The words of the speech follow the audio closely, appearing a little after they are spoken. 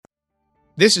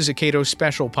This is a Cato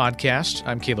Special podcast.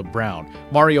 I'm Caleb Brown.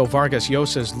 Mario Vargas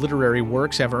Llosa's literary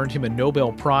works have earned him a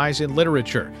Nobel Prize in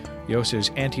Literature.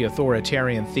 Llosa's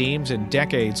anti-authoritarian themes and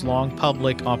decades-long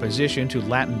public opposition to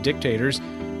Latin dictators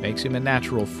makes him a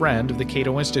natural friend of the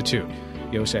Cato Institute.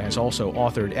 Llosa has also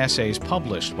authored essays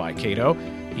published by Cato.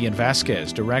 Ian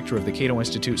Vasquez, director of the Cato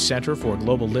Institute Center for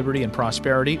Global Liberty and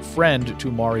Prosperity, friend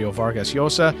to Mario Vargas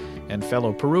Llosa, and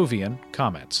fellow Peruvian,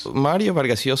 comments. Mario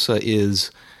Vargas Llosa is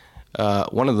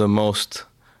one of the most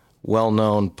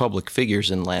well-known public figures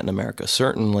in Latin America,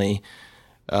 certainly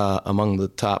among the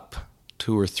top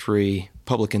 2 or 3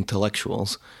 public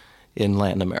intellectuals in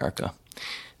Latin America.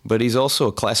 But he's also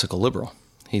a classical liberal.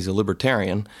 He's a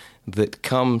libertarian that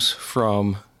comes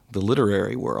from the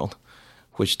literary world,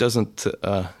 which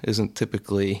isn't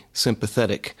typically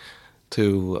sympathetic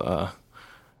to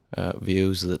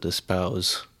views that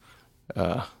espouse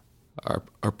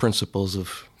our principles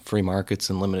of free markets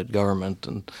and limited government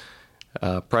and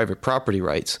private property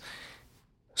rights.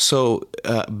 So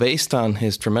based on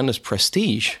his tremendous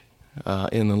prestige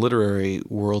in the literary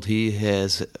world, he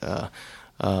has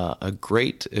a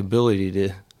great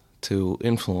ability to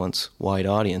influence wide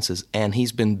audiences, and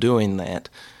he's been doing that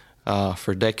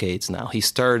for decades now. He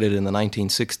started in the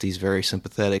 1960s very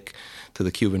sympathetic to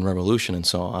the Cuban Revolution and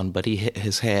so on, but he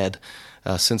has had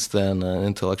since then an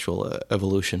intellectual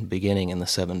evolution beginning in the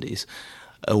 70s.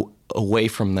 Away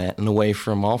from that and away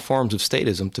from all forms of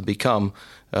statism to become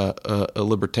a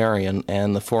libertarian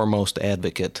and the foremost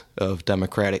advocate of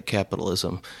democratic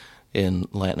capitalism in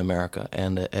Latin America.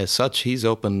 And as such, he's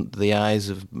opened the eyes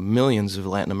of millions of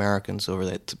Latin Americans over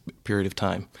that period of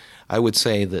time. I would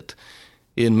say that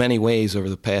in many ways over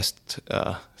the past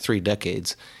 3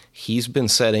 decades, he's been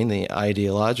setting the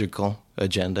ideological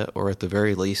agenda, or at the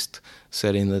very least,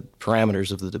 setting the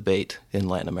parameters of the debate in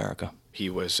Latin America. He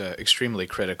was extremely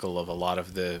critical of a lot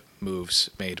of the moves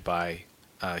made by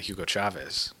Hugo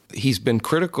Chavez. He's been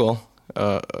critical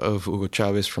of Hugo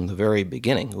Chavez from the very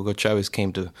beginning. Hugo Chavez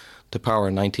came to power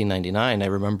in 1999. I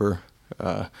remember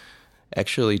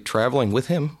actually traveling with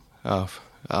him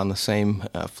on the same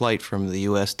flight from the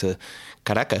U.S. to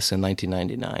Caracas in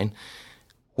 1999.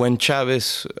 When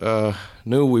Chavez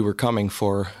knew we were coming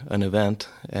for an event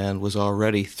and was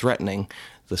already threatening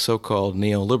the so-called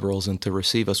neoliberals and to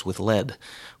receive us with lead,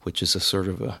 which is a sort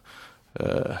of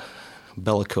a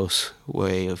bellicose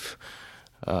way of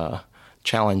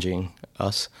challenging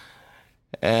us.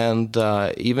 And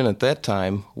even at that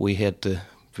time, we had to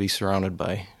be surrounded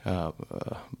by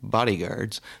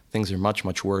bodyguards. Things are much,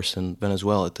 much worse in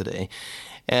Venezuela today.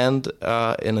 And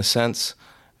in a sense,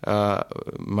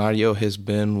 Mario has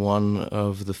been one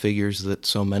of the figures that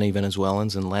so many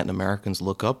Venezuelans and Latin Americans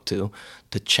look up to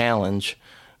challenge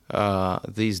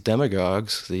these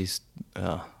demagogues, these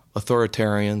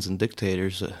authoritarians and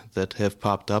dictators that have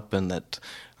popped up and that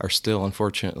are still,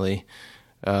 unfortunately,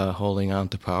 holding on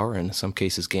to power and in some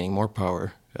cases gaining more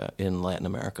power in Latin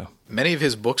America. Many of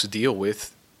his books deal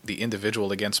with the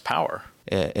individual against power.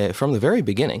 From the very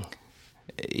beginning,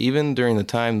 even during the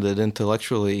time that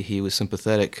intellectually he was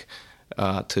sympathetic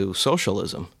to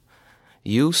socialism,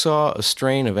 you saw a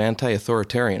strain of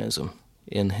anti-authoritarianism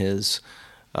in his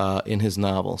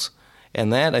novels,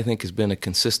 and that I think has been a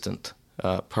consistent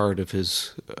part of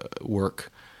his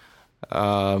work.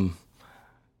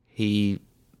 He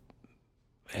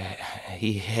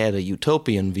had a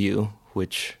utopian view,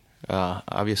 which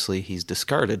obviously he's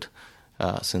discarded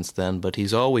since then, but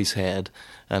he's always had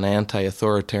an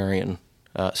anti-authoritarian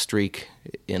streak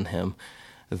in him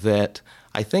that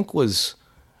I think was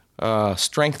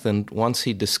strengthened once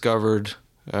he discovered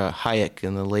Hayek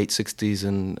in the late 60s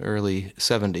and early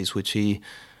 70s, which he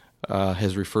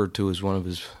has referred to as one of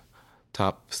his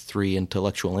top 3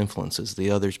 intellectual influences, the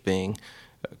others being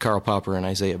Karl Popper and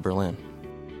Isaiah Berlin.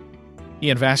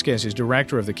 Ian Vasquez is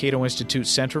director of the Cato Institute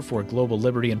Center for Global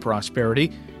Liberty and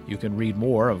Prosperity. You can read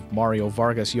more of Mario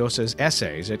Vargas Llosa's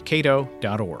essays at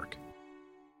cato.org.